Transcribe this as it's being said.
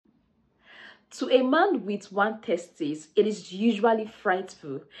To a man with one testis, it is usually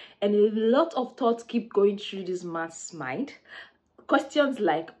frightful, and a lot of thoughts keep going through this man's mind. Questions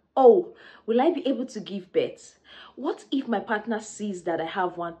like, oh, will I be able to give birth? What if my partner sees that I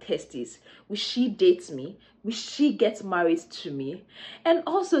have one testis? Will she date me? Will she get married to me? And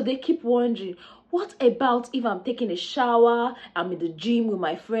also they keep wondering, what about if I'm taking a shower, I'm in the gym with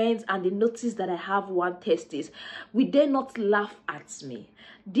my friends, and they notice that I have one testis? Will they not laugh at me?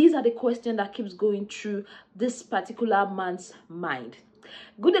 These are the questions that keeps going through this particular man's mind.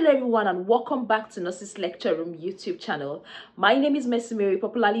 Good day everyone, and welcome back to Nurses Lecture Room YouTube channel. My name is Mercy Mary,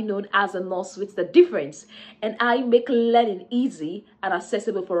 popularly known as a nurse with the difference, and I make learning easy and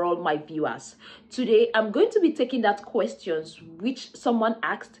accessible for all my viewers. Today I'm going to be taking that questions which someone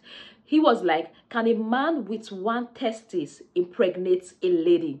asked. He was like, can a man with one testis impregnate a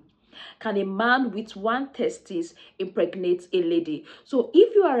lady? Can a man with one testis impregnate a lady? So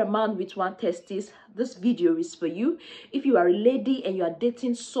if you are a man with one testis, this video is for you. If you are a lady and you are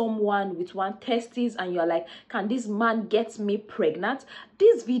dating someone with one testis and you are like, can this man get me pregnant?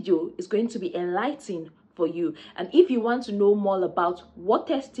 This video is going to be enlightening for you. And if you want to know more about what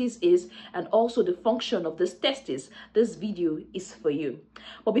testis is and also the function of this testis, this video is for you.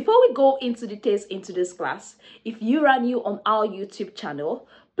 But before we go into details into this class, if you are new on our YouTube channel,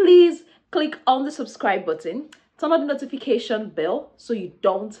 please click on the subscribe button, turn on the notification bell so you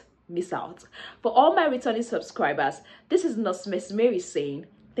don't miss out. For all my returning subscribers, this is Nurse Miss Mary saying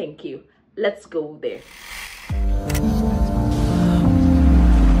thank you. Let's go there.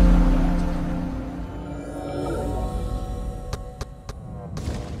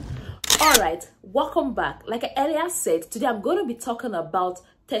 Alright, welcome back. Like I earlier said, today I'm going to be talking about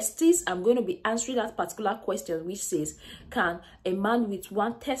testis. I'm going to be answering that particular question which says, can a man with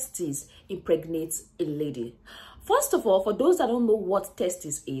one testis impregnate a lady? First of all, for those that don't know what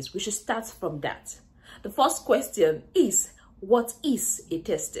testis is, we should start from that. The first question is, what is a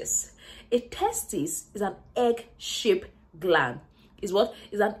testis? A testis is an egg-shaped gland. Is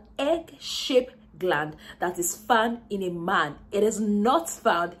an egg-shaped gland that is found in a man. It is not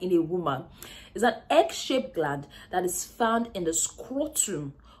found in a woman. It's an egg-shaped gland that is found in the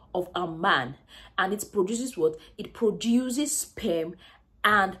scrotum of a man, and it produces what? It produces sperm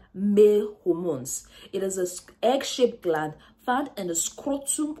and male hormones. It is an egg-shaped gland found in the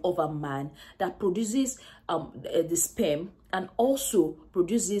scrotum of a man that produces the sperm and also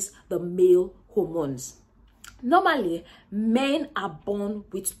produces the male hormones. Normally, men are born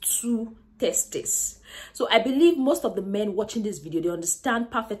with two testis. So I believe most of the men watching this video, they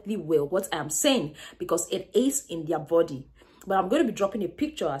understand perfectly well what I am saying because it is in their body. But I'm going to be dropping a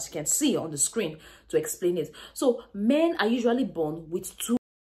picture, as you can see on the screen, to explain it. So men are usually born with two.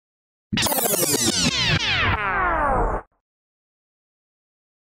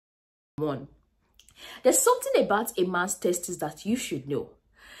 There's something about a man's testis that you should know.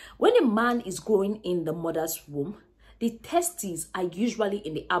 When a man is growing in the mother's womb, the testes are usually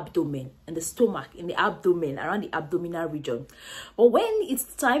in the abdomen, in the stomach, in the abdomen, around the abdominal region. But when it's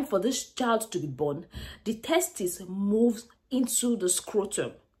time for this child to be born, the testis moves into the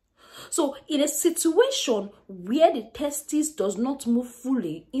scrotum. So in a situation where the testis does not move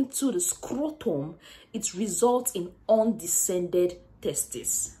fully into the scrotum, it results in undescended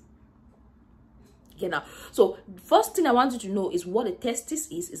testis. Now, so first thing I want you to know is what a testis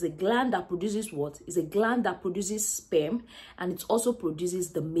is a gland that produces what? Is a gland that produces sperm, and it also produces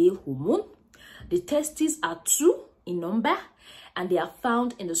the male hormone. The testes are 2 in number, and they are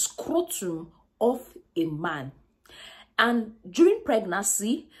found in the scrotum of a man. And during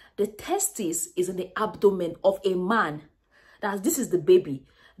pregnancy, the testis is in the abdomen of a man. This is the baby.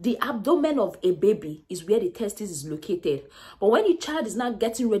 The abdomen of a baby is where the testis is located. But when the child is now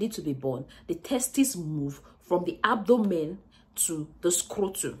getting ready to be born, the testis move from the abdomen to the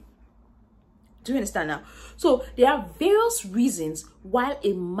scrotum. Do you understand now? So there are various reasons why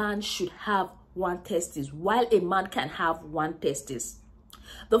a man should have one testis, while a man can have one testis.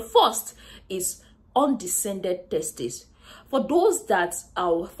 The first is undescended testis. For those that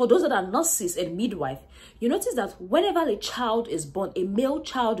are nurses and midwife, you notice that whenever a child is born, a male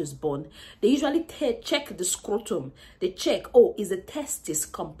child is born, they usually check the scrotum. They check, oh, is the testis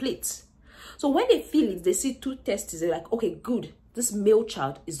complete? So when they feel it, they see 2 testes, they're like, okay, good, this male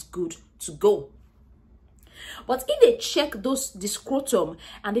child is good to go. But if they check the scrotum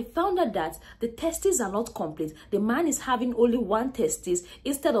and they found out that the testes are not complete, the man is having only 1 testis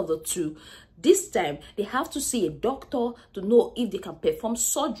instead of the 2, this time they have to see a doctor to know if they can perform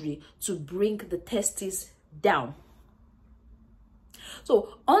surgery to bring the testes down.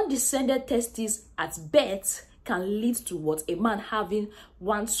 So undescended testes at birth can lead to what? A man having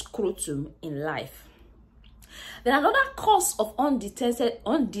one scrotum in life. Then another cause of undescended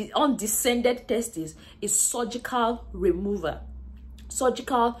testes is surgical removal.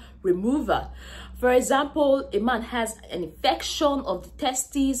 Surgical removal. For example, a man has an infection of the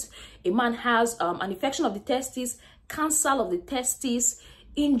testes, a man has an infection of the testes, cancer of the testes,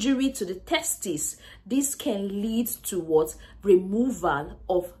 injury to the testes. This can lead to what? Removal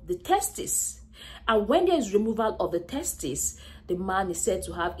of the testes. And when there is removal of the testes, the man is said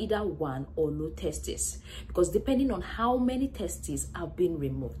to have either one or no testes, because depending on how many testes have been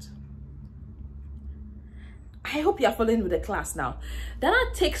removed. I hope you are following with the class now.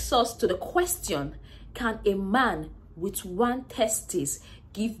 That takes us to the question, can a man with one testis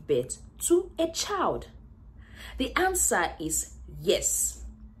give birth to a child? The answer is yes.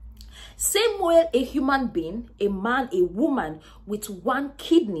 Same way a human being, a man, a woman with one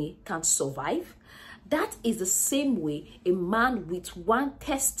kidney can survive, that is the same way a man with one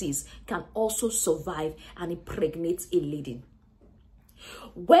testis can also survive and impregnate a lady.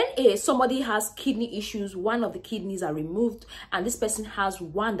 When somebody has kidney issues, one of the kidneys are removed, and this person has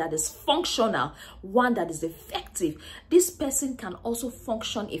one that is functional, one that is effective, this person can also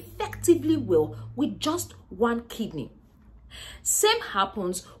function effectively well with just one kidney. Same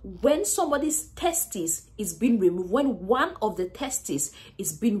happens when somebody's testis is being removed, when one of the testes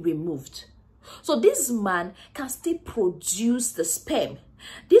is being removed. So this man can still produce the sperm.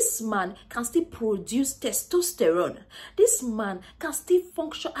 This man can still produce testosterone. This man can still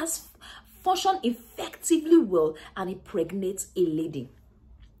function effectively well and impregnate a lady.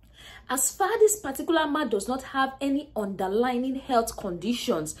 As far as this particular man does not have any underlying health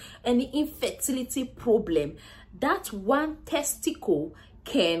conditions, any infertility problem, that one testicle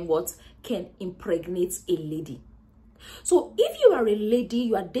can impregnate a lady. So if you are a lady,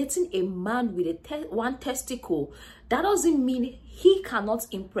 you are dating a man with one testicle, that doesn't mean he cannot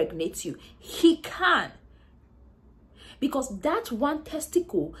impregnate you. He can. Because that one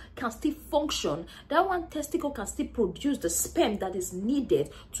testicle can still function. That one testicle can still produce the sperm that is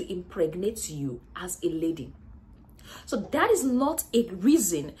needed to impregnate you as a lady. So that is not a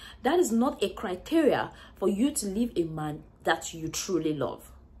reason, that is not a criteria for you to leave a man that you truly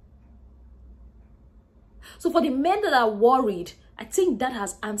love. So for the men that are worried, I think that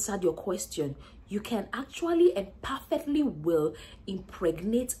has answered your question. You can actually and perfectly well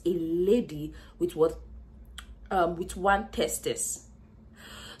impregnate a lady with one testis.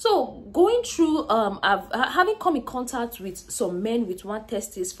 So going through, having come in contact with some men with one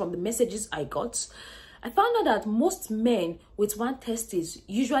testis from the messages I got, I found out that most men with one testis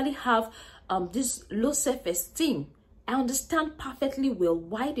usually have this low self-esteem. I understand perfectly well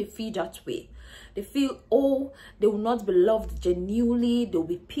why they feel that way. They feel, oh, they will not be loved genuinely, they'll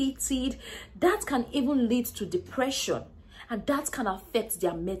be pitied. That can even lead to depression, and that can affect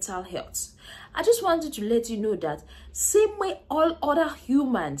their mental health. I just wanted to let you know that same way all other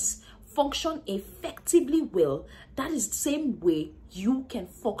humans function effectively well, that is the same way you can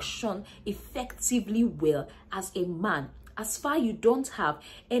function effectively well as a man, as far you don't have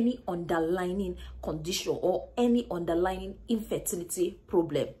any underlying condition or any underlying infertility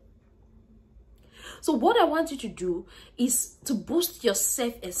problem. So what I want you to do is to boost your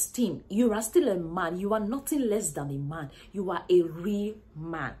self-esteem. You are still a man. You are nothing less than a man. You are a real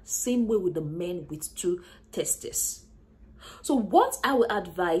man. Same way with the men with two testes. So what I will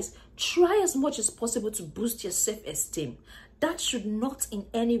advise, try as much as possible to boost your self-esteem. That should not in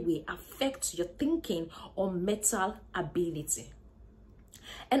any way affect your thinking or mental ability.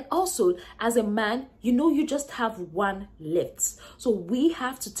 And also, as a man, you know you just have one left. So we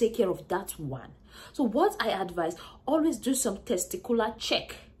have to take care of that one. So what I advise, always do some testicular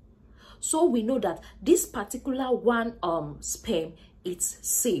check. So we know that this particular one sperm, it's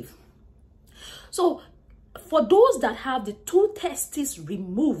safe. So for those that have the two testes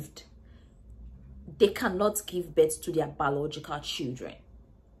removed, they cannot give birth to their biological children.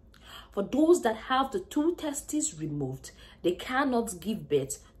 For those that have the two testes removed, they cannot give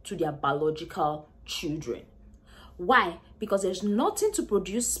birth to their biological children. Why? Because there's nothing to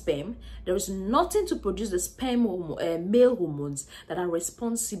produce sperm. There is nothing to produce the sperm male hormones that are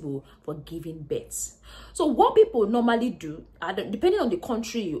responsible for giving birth. So what people normally do, depending on the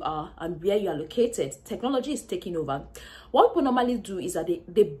country you are and where you are located, technology is taking over. What people normally do is that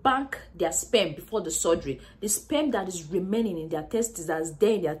they bank their sperm before the surgery. The sperm that is remaining in their testes, that is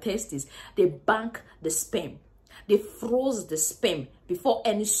there in their testes, they bank the sperm. They froze the sperm before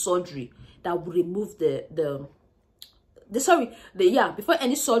any surgery that would remove the before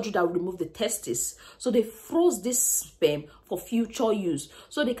any surgery that will remove the testis. So they froze this sperm for future use,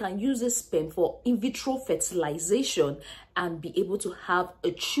 so they can use this sperm for in vitro fertilization and be able to have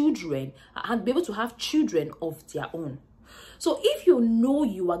children of their own. So if you know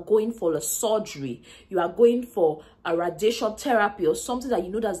you are going for a surgery, you are going for a radiation therapy or something that you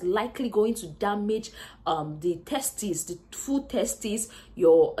know that's likely going to damage the testes, the full testes,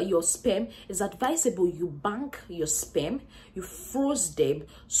 your sperm, it's advisable you bank your sperm, you froze them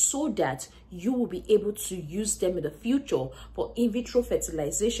so that you will be able to use them in the future for in vitro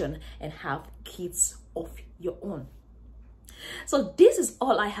fertilization and have kids of your own. So this is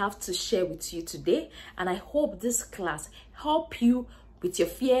all I have to share with you today, and I hope this class help you with your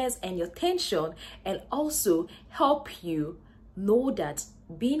fears and your tension, and also help you know that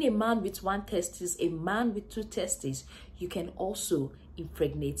being a man with one testis, a man with two testes, you can also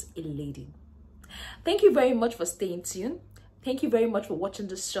impregnate a lady. Thank you very much for staying tuned. Thank you very much for watching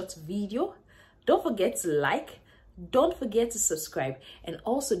this short video. Don't forget to like, don't forget to subscribe, and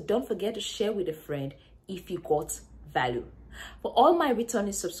also don't forget to share with a friend if you got value. For all my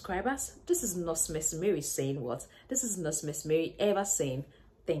returning subscribers, this is Nurse Miss Mary saying what? This is Nurse Miss Mary ever saying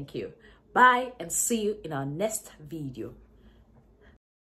thank you. Bye, and see you in our next video.